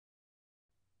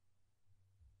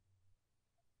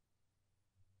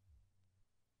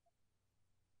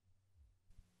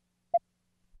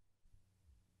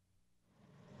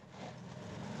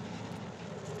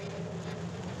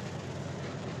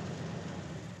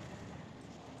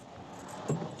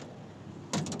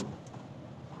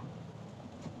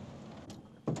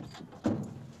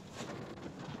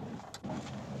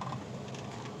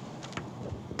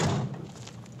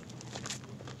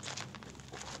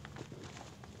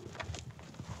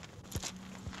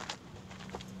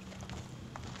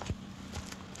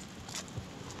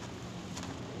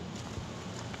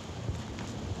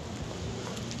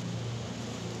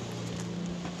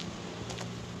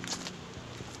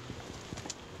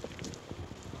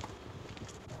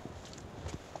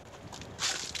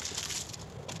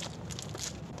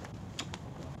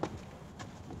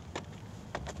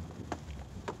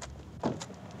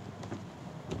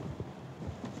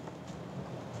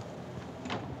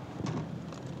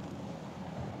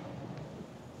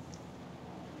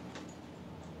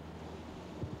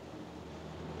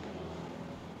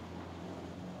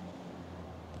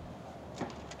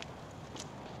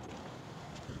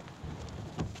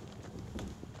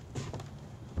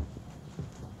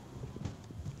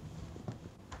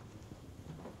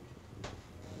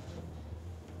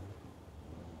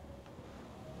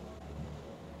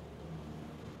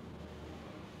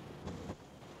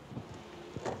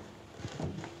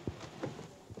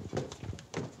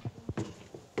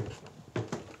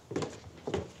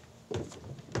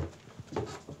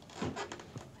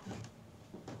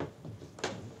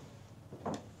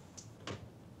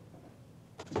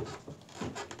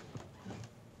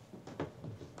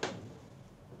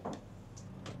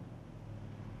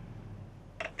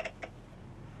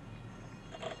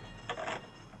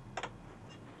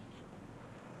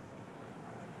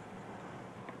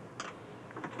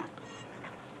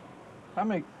I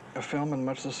make a film in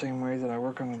much the same way that I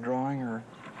work on a drawing or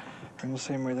in the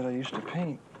same way that I used to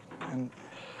paint. And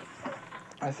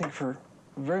I think for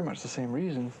very much the same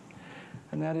reason,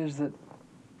 and that is that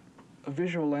a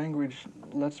visual language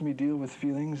lets me deal with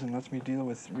feelings and lets me deal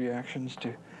with reactions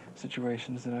to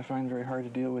situations that I find very hard to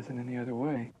deal with in any other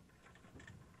way.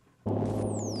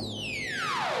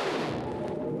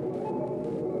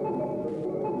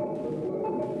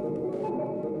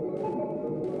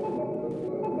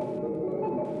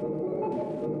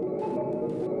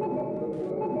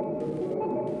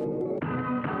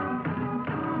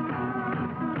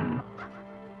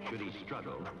 Should he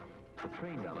struggle, the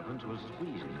trained elephants will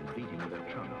squeeze him and beat him with their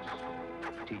trunks,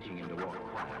 teaching him to walk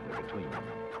quietly between them.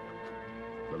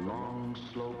 The long,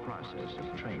 slow process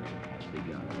of training has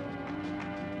begun.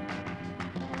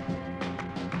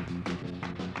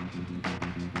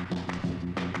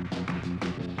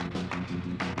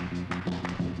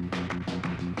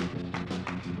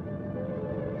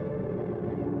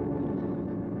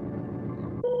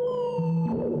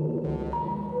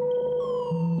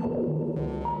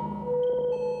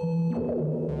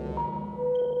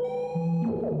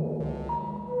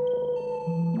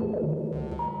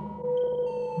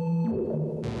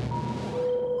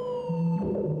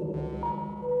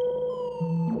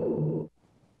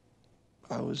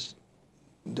 I was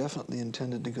definitely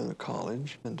intended to go to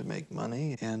college and to make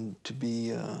money and to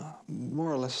be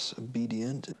more or less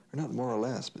obedient, or not more or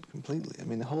less, but completely. I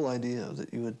mean, the whole idea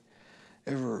that you would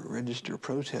ever register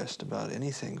protest about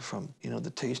anything from, you know,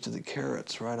 the taste of the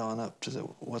carrots right on up to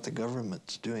what the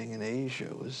government's doing in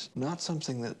Asia was not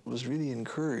something that was really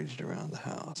encouraged around the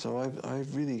house. So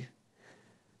I've really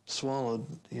swallowed,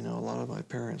 you know, a lot of my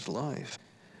parents' life.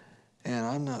 And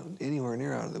I'm not anywhere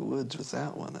near out of the woods with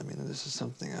that one. I mean, this is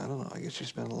something, I don't know, I guess you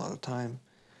spend a lot of time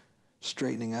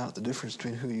straightening out the difference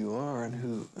between who you are and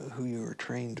who you were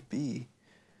trained to be.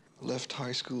 Left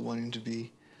high school wanting to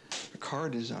be a car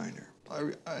designer.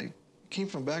 I came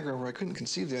from a background where I couldn't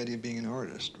conceive the idea of being an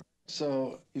artist.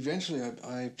 So eventually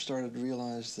I started to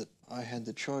realize that I had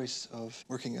the choice of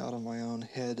working out of my own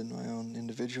head and my own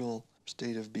individual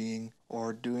state of being,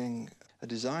 or doing a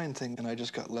design thing, and I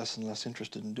just got less and less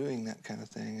interested in doing that kind of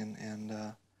thing, and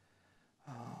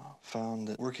found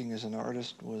that working as an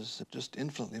artist was just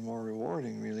infinitely more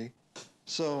rewarding, really.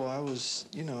 So I was,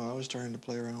 you know, I was starting to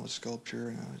play around with sculpture,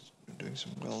 and I was doing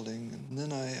some welding, and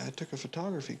then I took a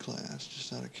photography class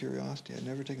just out of curiosity. I'd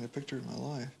never taken a picture in my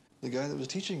life. The guy that was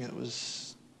teaching it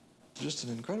was just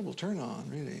an incredible turn-on,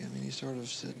 really. I mean, he sort of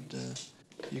said,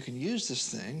 you can use this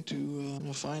thing to you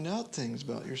know, find out things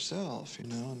about yourself, you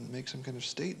know, and make some kind of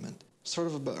statement. Sort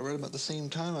of right about the same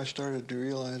time I started to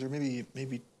realize, or maybe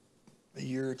a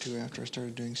year or two after I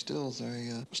started doing stills,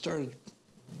 I started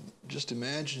just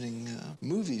imagining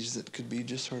movies that could be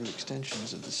just sort of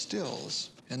extensions of the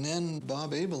stills. And then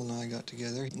Bob Abel and I got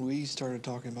together. We started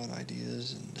talking about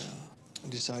ideas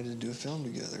and decided to do a film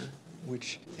together,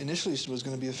 which initially was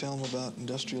going to be a film about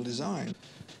industrial design.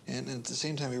 And at the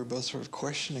same time, we were both sort of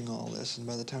questioning all this, and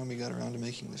by the time we got around to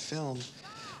making the film,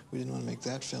 we didn't want to make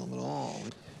that film at all.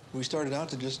 We started out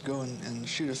to just go and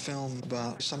shoot a film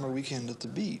about a summer weekend at the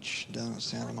beach down at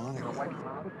Santa Monica.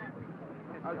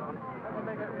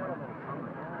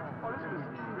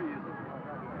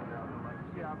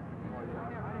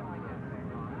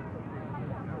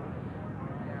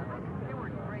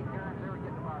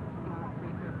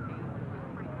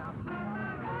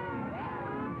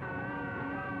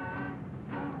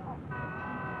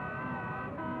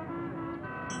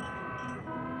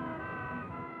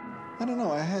 I don't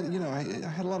know, I had, you know, I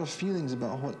had a lot of feelings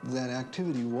about what that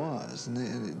activity was, and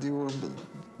they were,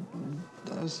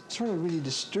 I was sort of really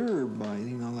disturbed by,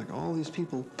 you know, like all these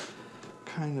people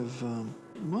kind of,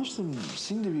 most of them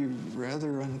seemed to be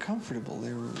rather uncomfortable.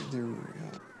 They were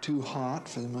too hot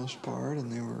for the most part,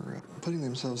 and they were putting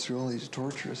themselves through all these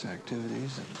torturous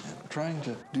activities and trying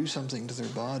to do something to their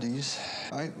bodies.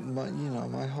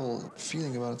 My whole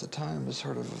feeling about it at the time was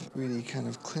sort of really kind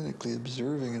of clinically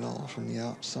observing it all from the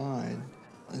outside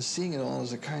and seeing it all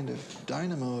as a kind of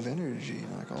dynamo of energy. You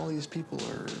know, like all these people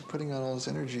are putting out all this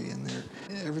energy, and they're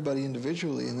everybody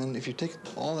individually, and then if you take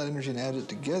all that energy and add it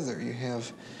together, you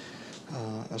have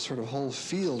a sort of whole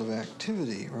field of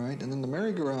activity, right? And then the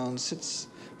merry-go-round sits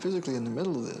physically in the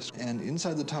middle of this, and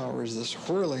inside the tower is this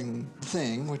whirling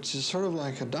thing, which is sort of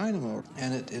like a dynamo.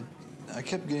 And I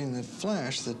kept getting the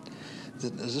flash that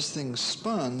as this thing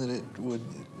spun, that it would,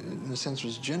 in a sense,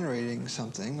 was generating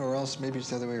something, or else maybe it's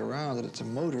the other way around, that it's a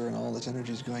motor and all this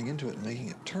energy is going into it and making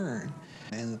it turn.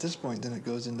 And at this point, then it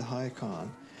goes into high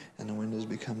con, and the windows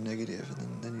become negative,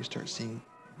 and then you start seeing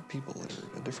people that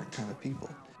are a different kind of people.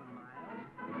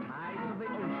 The tides of the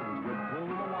oceans would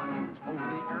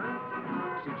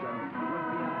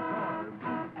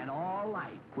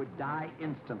would die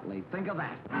instantly. Think of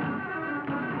that.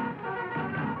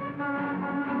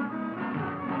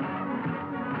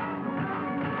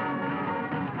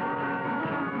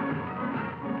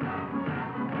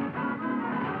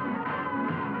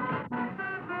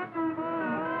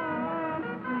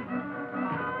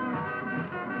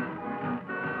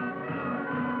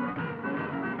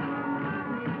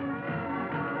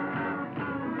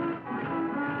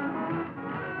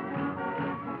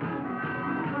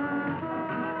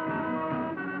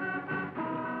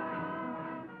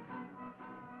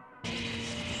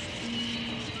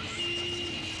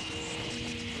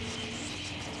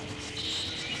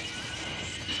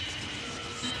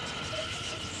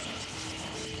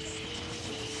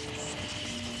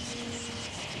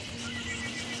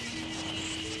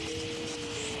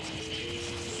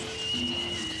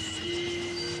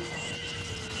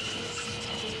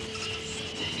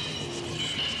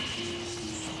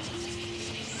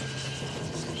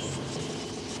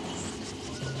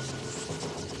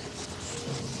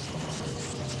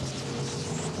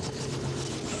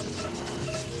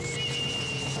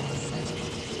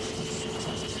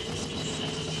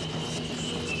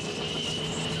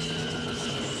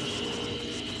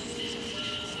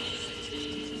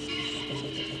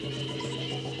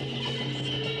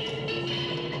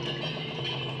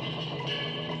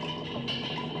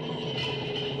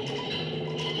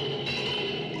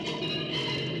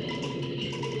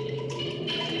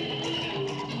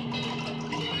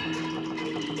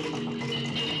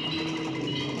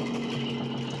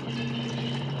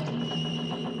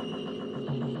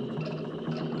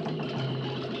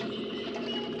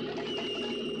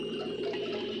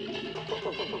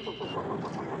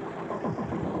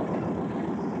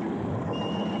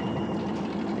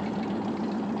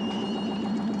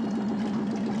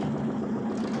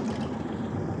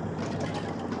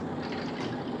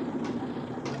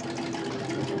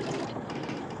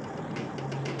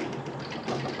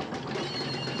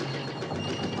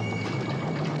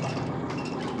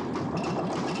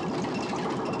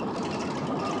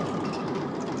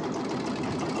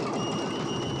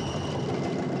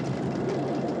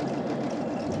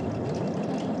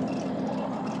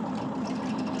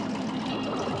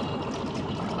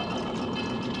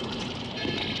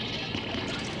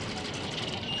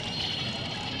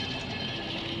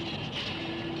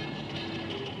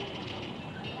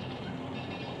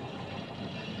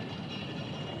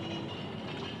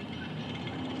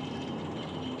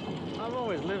 I've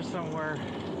always lived somewhere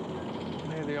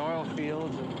near the oil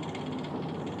fields,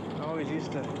 and I always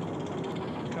used to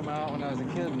come out when I was a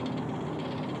kid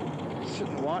and sit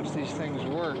and watch these things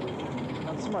work.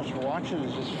 Not so much watch it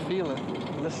as just feel it,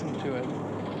 listen to it.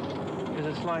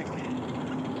 Because it's like,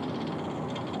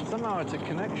 somehow it's a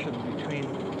connection between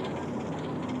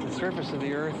the surface of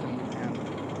the earth and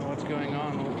what's going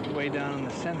on way down in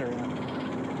the center,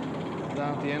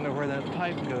 down at the end of where that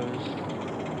pipe goes.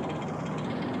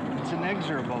 It's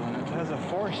inexorable, and it has a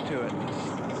force to it.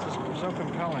 It's just so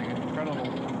compelling and incredible.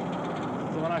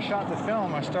 So when I shot the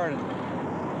film, I started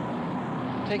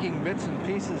taking bits and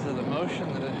pieces of the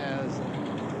motion that it has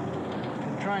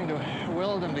and trying to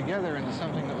weld them together into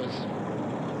something that was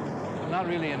not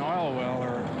really an oil well,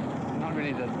 or not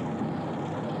really the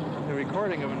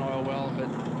recording of an oil well, but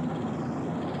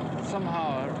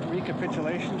somehow a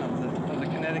recapitulation of the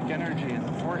kinetic energy and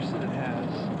the force that it has.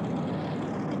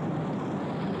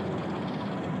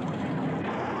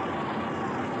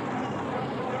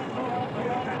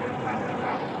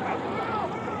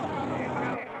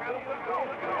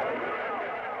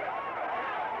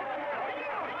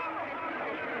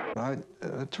 I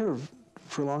sort of,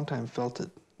 for a long time, felt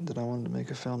that I wanted to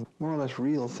make a film, more or less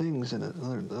real things in it,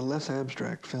 a less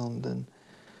abstract film than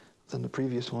the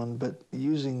previous one, but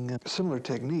using similar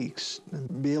techniques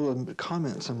and be able to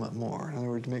comment somewhat more. In other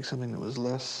words, make something that was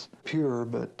less pure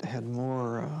but had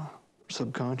more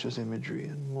subconscious imagery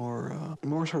and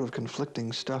more sort of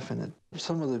conflicting stuff in it.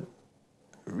 Some of the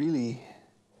really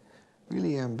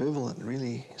ambivalent,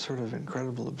 really sort of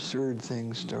incredible, absurd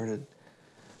things started,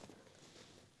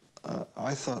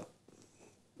 I thought,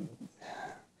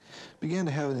 began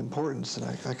to have an importance that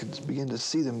I could begin to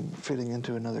see them fitting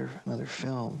into another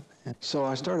film. And so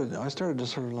I started to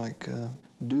sort of like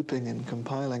duping and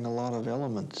compiling a lot of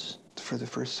elements for the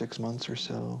first 6 months or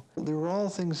so. They were all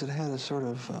things that had a sort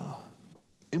of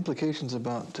implications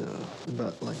about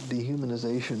like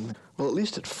dehumanization. Well, at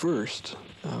least at first,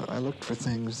 I looked for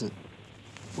things that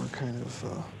were kind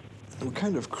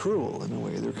of cruel in a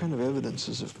way. They're kind of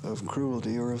evidences of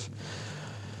cruelty, or of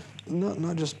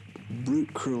not just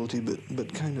brute cruelty,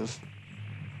 but kind of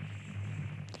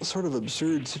sort of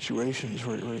absurd situations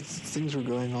where things were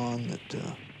going on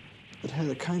that that had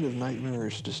a kind of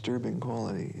nightmarish, disturbing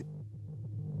quality.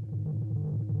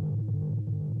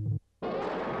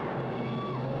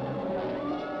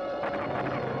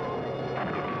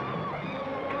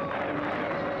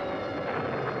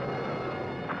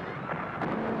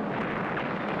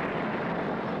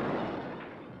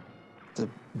 The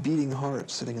beating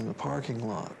heart sitting in the parking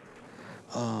lot.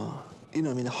 You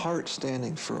know, I mean, a heart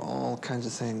standing for all kinds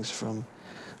of things from,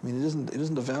 I mean, it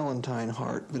isn't a Valentine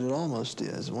heart, but it almost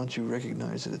is. Once you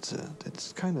recognize it,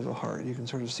 it's kind of a heart. You can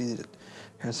sort of see that it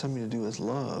has something to do with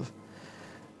love,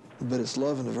 but it's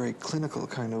love in a very clinical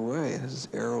kind of way. It has this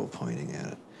arrow pointing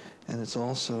at it. And it's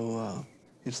also,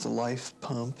 it's the life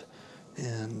pump,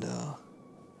 and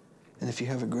if you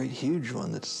have a great huge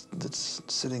one that's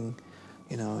sitting,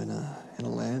 you know, in a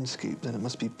landscape, then it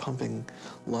must be pumping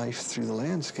life through the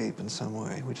landscape in some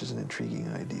way, which is an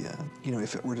intriguing idea. You know,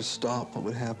 if it were to stop, what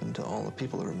would happen to all the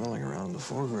people that are milling around in the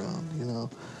foreground, you know?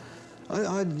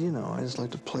 You know, I just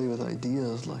like to play with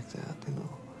ideas like that, you know.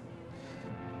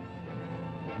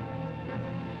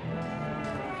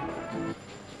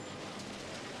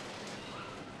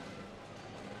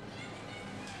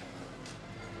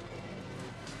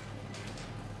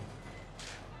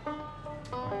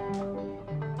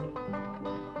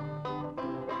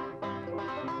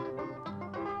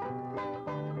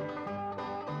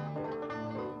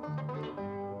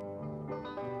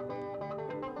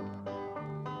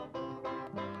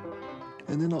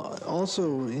 And then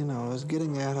also, you know, I was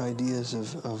getting at ideas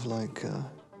of like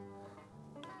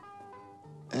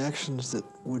actions that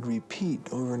would repeat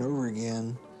over and over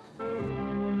again.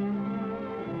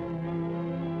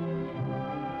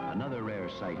 Another rare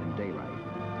sight in daylight,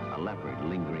 a leopard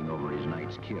lingering over his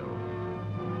night's kill.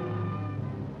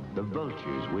 The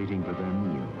vultures waiting for their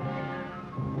meal.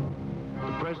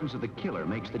 The presence of the killer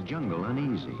makes the jungle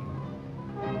uneasy.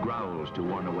 Growls to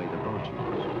warn away the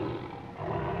vultures.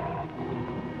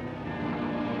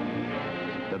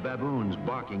 The baboons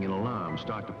barking in alarm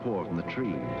start to pour from the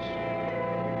trees.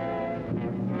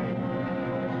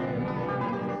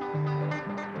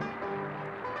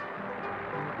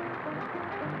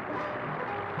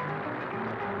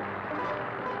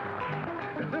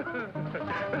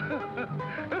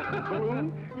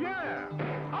 Balloon? Yeah!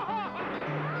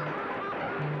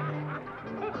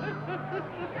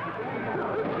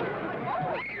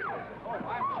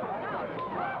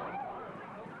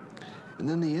 And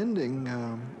then the ending,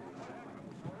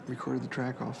 recorded the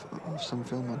track off of some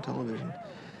film on television,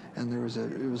 and it was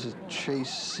a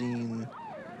chase scene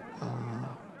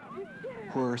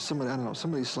where somebody, I don't know,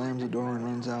 somebody slams the door and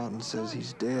runs out and says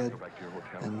he's dead,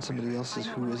 and somebody else says,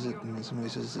 who is it? And then somebody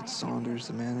says it's Saunders,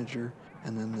 the manager,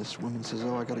 and then this woman says,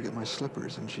 oh, I gotta get my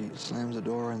slippers, and she slams the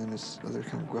door, and then this other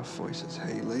kind of gruff voice says,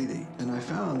 hey, lady. And I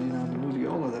found, you know, in the movie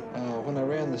Ola that when I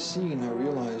ran the scene, I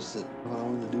realized that what I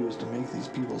wanted to do is to make these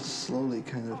people slowly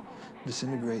kind of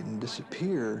disintegrate and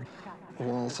disappear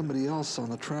while somebody else on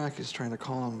the track is trying to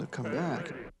call them to come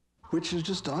back. Which is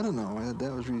just, I don't know,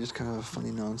 that was really just kind of a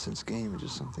funny nonsense game. It's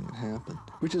just something that happened.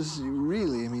 Which is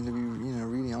really, I mean, to be, you know,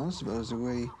 really honest about it, is the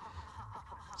way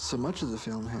so much of the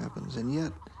film happens. And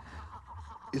yet,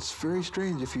 it's very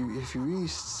strange. If you really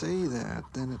say that,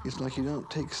 then it's like you don't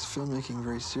take filmmaking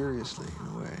very seriously in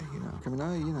a way, you know. I mean,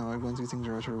 I've gone through things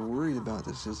where I was sort of worried about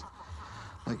this, is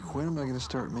like, when am I going to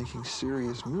start making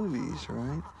serious movies,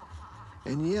 right?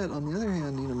 And yet, on the other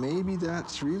hand, you know, maybe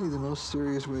that's really the most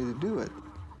serious way to do it.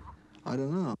 I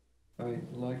don't know. I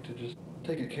like to just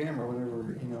take a camera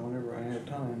whenever I have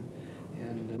time,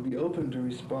 and be open to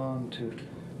respond to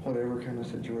whatever kind of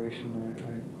situation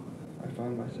I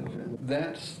find myself in.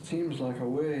 That seems like a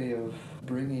way of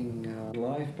bringing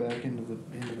life back into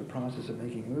the process of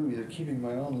making movies, of keeping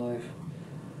my own life,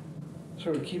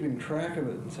 sort of keeping track of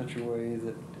it in such a way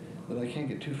that I can't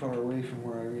get too far away from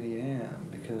where I really am,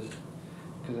 because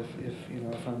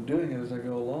if I'm doing it as I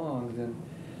go along, then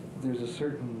there's a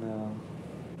certain, I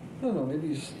don't know,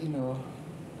 maybe, you know,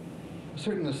 a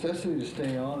certain necessity to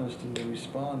stay honest and to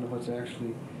respond to what's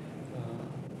actually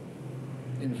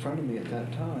in front of me at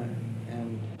that time.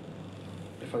 And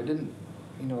if I didn't,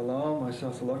 you know, allow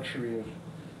myself the luxury of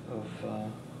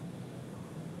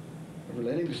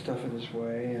relating to stuff in this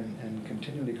way and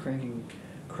continually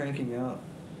cranking out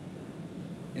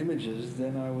images,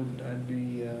 then I'd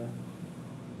be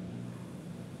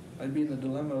in the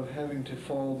dilemma of having to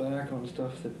fall back on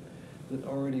stuff that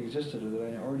already existed, or that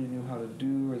I already knew how to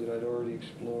do, or that I'd already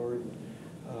explored,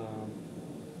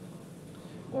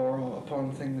 or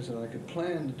upon things that I could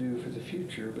plan to do for the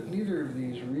future. But neither of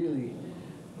these really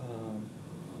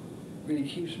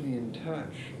keeps me in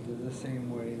touch the same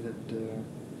way that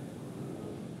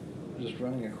just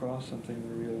running across something in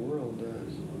the real world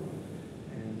does.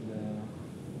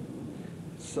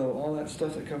 So all that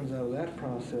stuff that comes out of that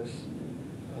process,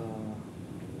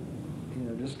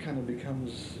 just kind of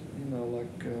becomes,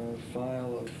 like a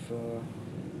file of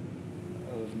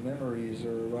memories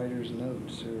or writer's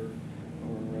notes or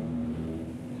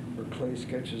clay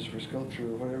sketches for sculpture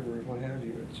or whatever, what have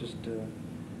you. It's just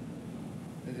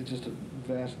a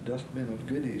vast dustbin of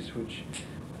goodies which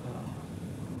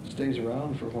stays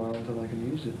around for a while until I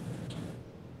can use it.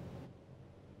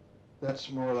 That's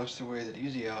more or less the way that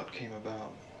Easy Out came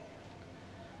about.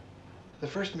 The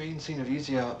first main scene of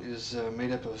Easy Out is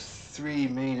made up of 3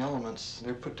 main elements.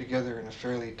 They're put together in a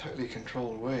fairly tightly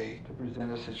controlled way to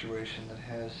present a situation that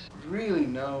has really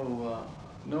no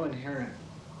inherent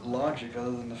logic other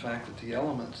than the fact that the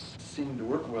elements seem to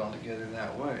work well together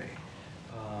that way.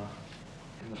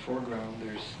 In the foreground,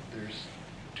 there's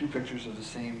 2 pictures of the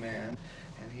same man,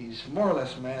 and he's more or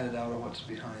less matted out of what's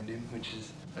behind him, which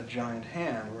is a giant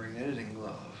hand wearing an editing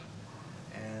glove.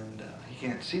 And he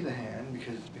can't see the hand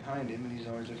because it's behind him and he's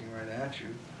always looking right at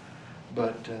you.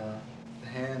 But the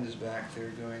hand is back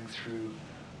there going through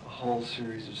a whole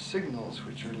series of signals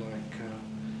which are like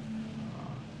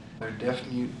their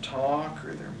deaf-mute talk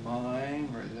or their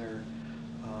mime or their,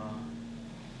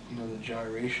 the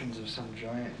gyrations of some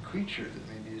giant creature that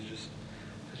maybe has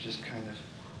just kind of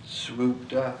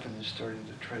swooped up and is starting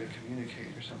to try to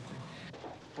communicate or something.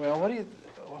 Well,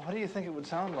 what do you think it would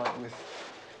sound like with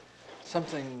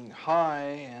something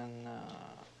high and,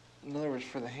 in other words,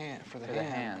 for the hand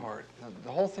part?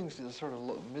 The whole thing's sort of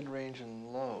mid-range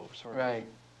and low, sort of. Right.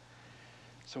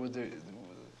 So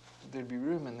there'd be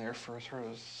room in there for a sort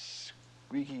of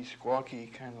squeaky,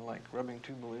 squawky, kind of like rubbing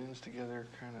 2 balloons together,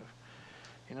 kind of.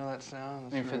 You know that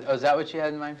sound? Is that what you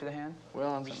had in mind for the hand?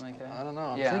 Well, I don't know,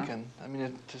 I'm thinking. I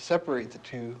mean, to separate the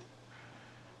 2.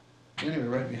 Anyway,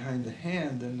 right behind the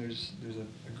hand, then there's a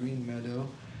green meadow,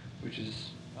 which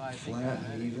is flat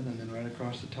and even, and then right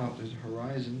across the top there's a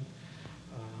horizon,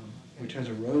 which has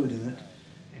a road in it.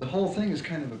 The whole thing is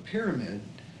kind of a pyramid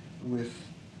with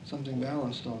something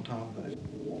balanced on top of it.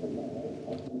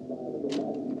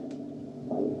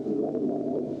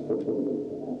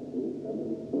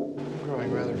 I'm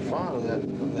growing rather fond of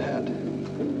that.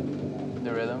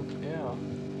 The rhythm? Yeah.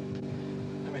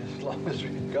 I mean, as long as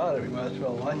we've got it, we might as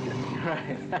well like it.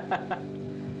 Right.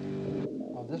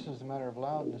 Well, this is a matter of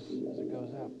loudness as it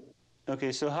goes up.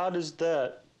 Okay, so how does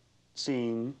that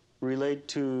scene relate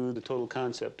to the total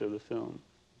concept of the film?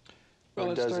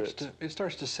 Well, it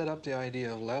starts to set up the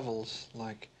idea of levels,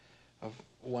 like of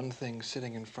one thing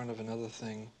sitting in front of another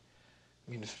thing.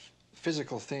 I mean,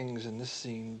 physical things in this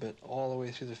scene, but all the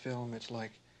way through the film, it's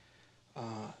like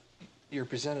you're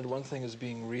presented one thing as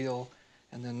being real,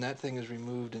 and then that thing is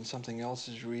removed and something else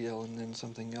is real, and then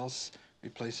something else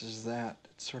replaces that.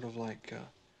 It's sort of like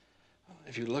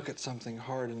if you look at something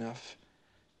hard enough,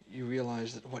 you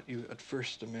realize that what you at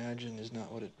first imagine is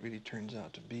not what it really turns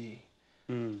out to be.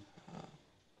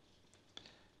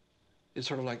 It's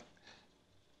sort of like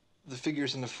the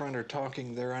figures in the front are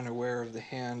talking, they're unaware of the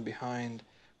hand behind,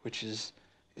 which is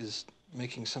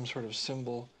making some sort of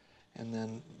symbol, and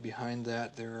then behind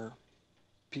that there are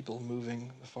people moving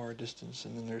the far distance,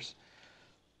 and then there's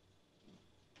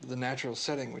the natural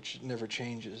setting, which never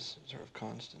changes, sort of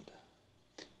constant.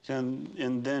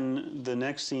 And then the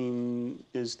next scene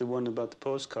is the one about the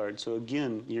postcard. So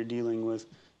again, you're dealing with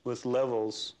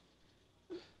levels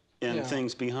and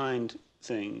things behind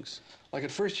things. Like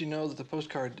at first you know that the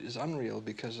postcard is unreal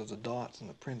because of the dots and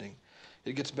the printing.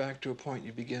 It gets back to a point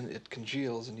it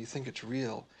congeals and you think it's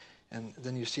real, and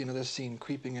then you see another scene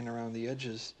creeping in around the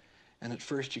edges, and at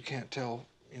first you can't tell,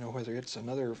 whether it's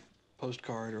another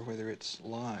postcard or whether it's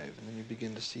live, and then you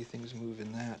begin to see things move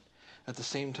in that. At the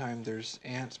same time, there's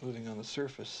ants moving on the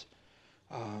surface.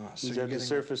 So is that the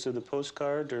surface of the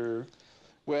postcard, or?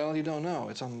 Well, you don't know.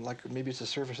 It's on maybe it's the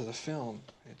surface of the film.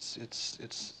 It's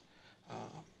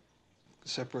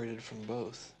separated from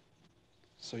both.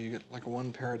 So you get like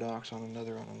one paradox on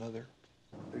another on another.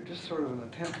 They're just sort of an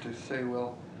attempt to say,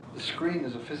 well, the screen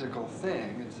is a physical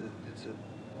thing.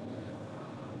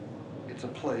 It's a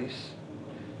place,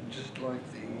 just like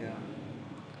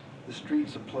the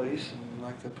street's a place, and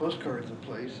like the postcard's a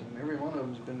place, and every one of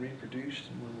them's been reproduced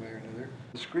in one way or another.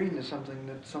 The screen is something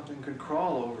that something could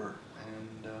crawl over,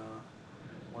 and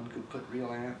one could put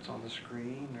real ants on the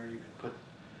screen, or you could put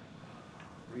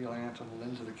real ants on the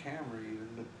lens of the camera even.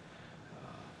 But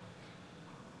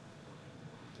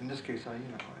in this case, I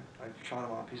shot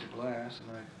them on a piece of glass,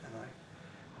 and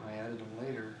I added them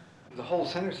later. The whole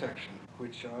center section,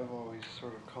 which I've always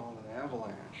sort of called an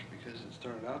avalanche, because it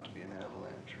started out to be an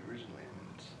avalanche originally. I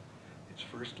mean, its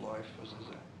first life was as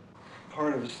a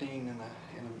part of a scene in a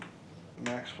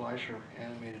Max Fleischer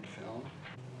animated film.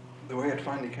 the way it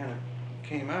finally kind of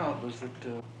came out was that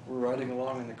we're riding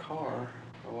along in the car,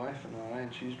 my wife and I,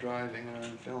 and she's driving and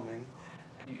I'm filming.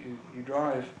 You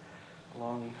drive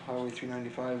along Highway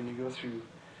 395 and you go through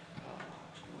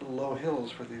little low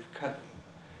hills where they've cut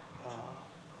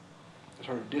a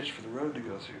sort of ditch for the road to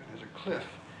go through. There's a cliff.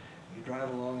 You drive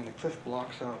along and the cliff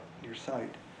blocks out your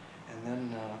sight, and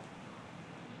then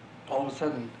all of a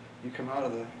sudden you come out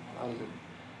of the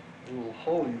little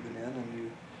hole you've been in, and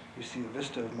you see a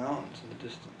vista of mountains in the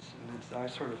distance. And I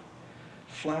sort of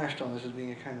flashed on this as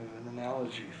being a kind of an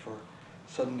analogy for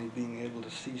suddenly being able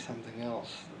to see something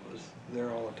else that was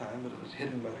there all the time, but it was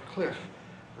hidden by the cliff,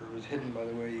 or it was hidden by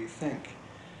the way you think.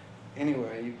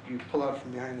 Anyway, you pull out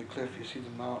from behind the cliff, you see the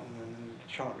mountain, and then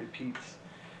the shot repeats,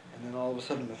 and then all of a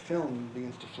sudden the film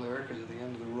begins to flare because of the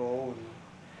end of the roll, and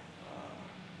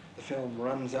the film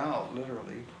runs out,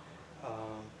 literally.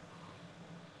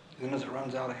 Then as it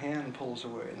runs out, a hand pulls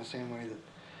away in the same way that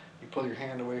you pull your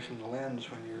hand away from the lens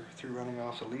when you're through running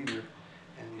off the leader,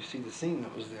 and you see the scene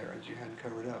that was there that you had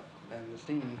covered up. And the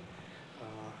scene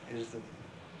is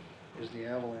the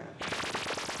avalanche.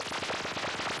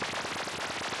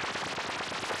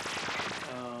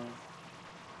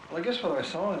 Well, I guess what I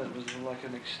saw in it was like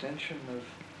an extension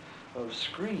of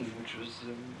screen, which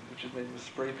is made with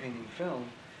spray painting film,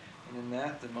 and in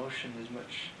that the motion is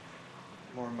much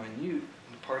more minute,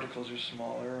 and the particles are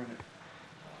smaller, and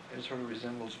it sort of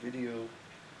resembles video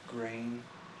grain,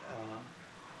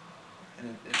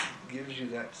 and it gives you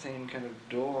that same kind of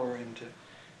door into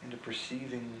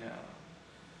perceiving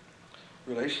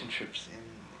relationships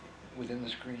within the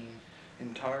screen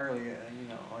entirely,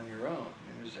 on your own.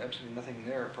 There's absolutely nothing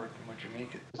there apart from what you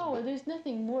make it. Oh, there's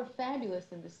nothing more fabulous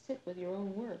than to sit with your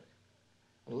own work.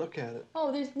 Look at it.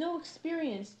 Oh, there's no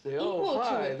experience Say, equal oh,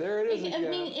 hi, to it. there it is I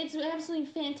again. mean, it's absolutely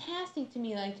fantastic to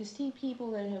me, like, to see people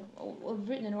that have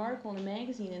written an article in a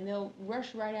magazine, and they'll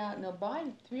rush right out and they'll buy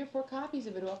 3 or 4 copies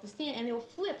of it off the stand, and they'll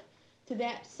flip to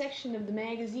that section of the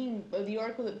magazine, of the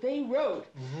article that they wrote,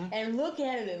 and look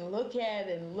at it and look at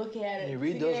it and look at it. And you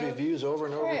read those reviews over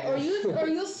and over right, again. Or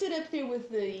you'll sit up there with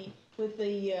the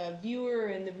viewer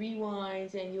and the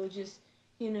rewinds, and you'll just,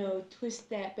 twist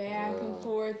that back and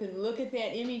forth and look at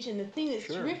that image. And the thing that's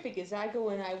terrific is I go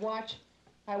and I watch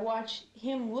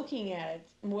him looking at it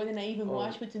more than I even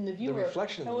watch what's in the viewer. The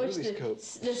reflection in the movie scope.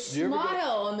 The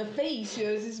smile on the face,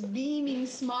 this beaming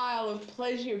smile of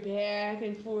pleasure back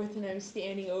and forth, and I'm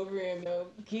standing over him,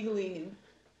 giggling and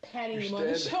patting him on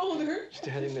the shoulder.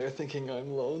 Standing there thinking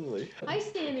I'm lonely. I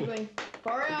stand there going,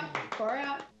 far out, far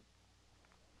out.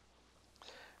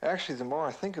 Actually, the more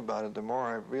I think about it, the more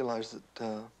I realize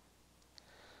that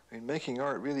making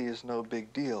art really is no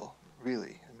big deal,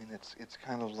 really. I mean, it's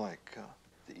kind of like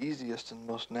the easiest and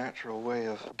most natural way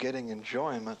of getting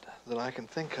enjoyment that I can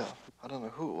think of. I don't know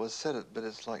who it was said it, but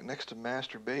it's like next to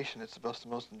masturbation, it's about the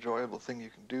most enjoyable thing you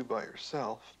can do by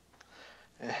yourself.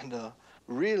 And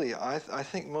really, I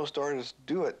think most artists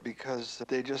do it because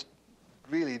they just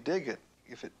really dig it.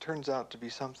 If it turns out to be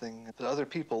something that other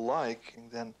people like,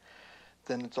 then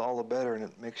it's all the better, and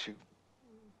it makes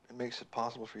it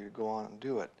possible for you to go on and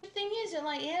do it. The thing is that,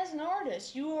 like, as an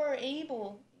artist, you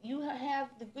have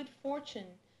the good fortune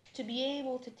to be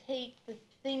able to take the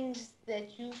things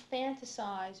that you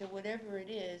fantasize, or whatever it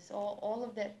is, all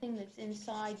of that thing that's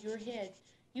inside your head,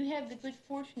 you have the good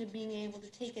fortune of being able to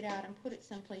take it out and put it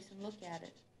someplace and look at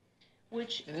it.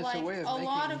 Which, and it's like, a way of a making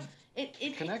lot of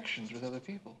connections with other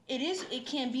people. It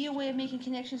can be a way of making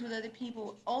connections with other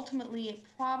people. Ultimately, it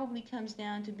probably comes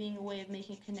down to being a way of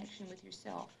making a connection with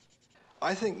yourself.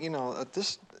 I think, at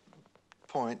this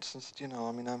point, since,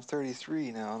 I'm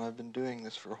 33 now, and I've been doing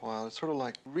this for a while, it's sort of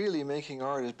like really making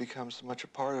art has become so much a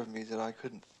part of me that I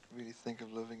couldn't really think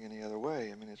of living any other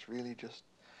way. I mean, it's really just,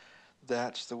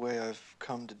 that's the way I've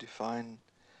come to define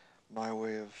my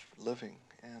way of living,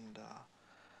 and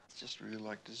it's just really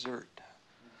like dessert.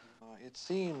 It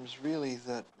seems really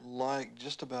that, like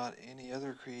just about any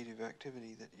other creative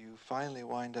activity, that you finally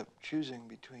wind up choosing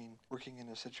between working in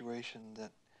a situation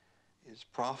that is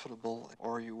profitable,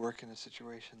 or you work in a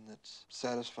situation that's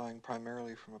satisfying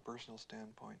primarily from a personal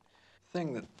standpoint. The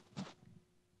thing that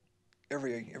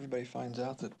everybody finds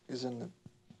out that is in the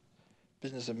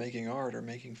business of making art or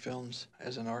making films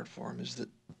as an art form is that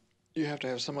you have to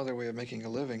have some other way of making a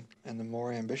living, and the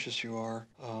more ambitious you are,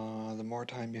 the more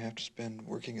time you have to spend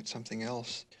working at something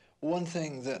else. One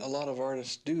thing that a lot of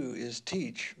artists do is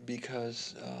teach,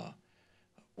 because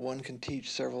one can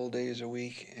teach several days a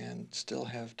week and still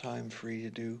have time free to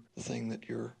do the thing that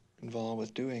you're involved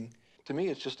with doing. To me,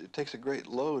 it takes a great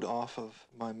load off of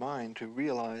my mind to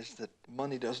realize that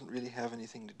money doesn't really have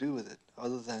anything to do with it,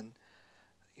 other than,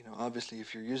 you know, obviously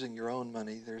if you're using your own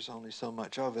money, there's only so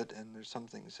much of it, and there's some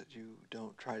things that you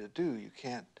don't try to do. You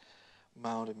can't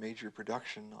mount a major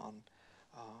production on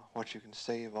what you can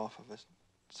save off of a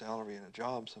salary and a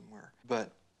job somewhere.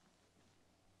 But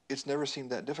it's never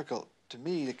seemed that difficult to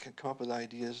me to come up with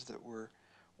ideas that were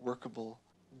workable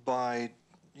by,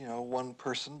 you know, one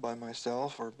person, by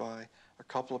myself, or by a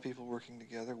couple of people working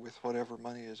together with whatever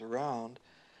money is around.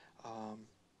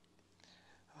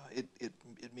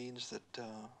 It means that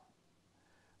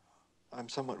I'm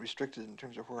somewhat restricted in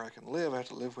terms of where I can live. I have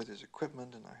to live with his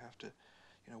equipment, and I have to,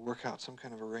 you know, work out some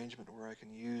kind of arrangement where I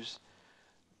can use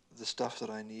the stuff that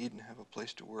I need and have a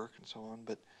place to work and so on.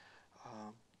 But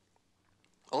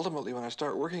ultimately, when I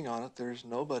start working on it, there's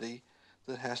nobody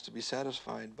that has to be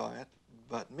satisfied by it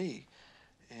but me.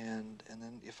 And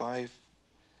then if I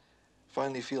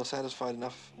finally feel satisfied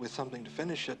enough with something to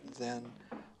finish it, then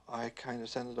I kind of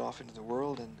send it off into the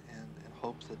world and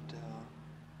hope that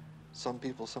some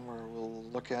people somewhere will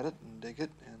look at it and dig it.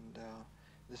 And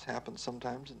this happens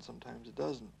sometimes, and sometimes it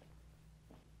doesn't.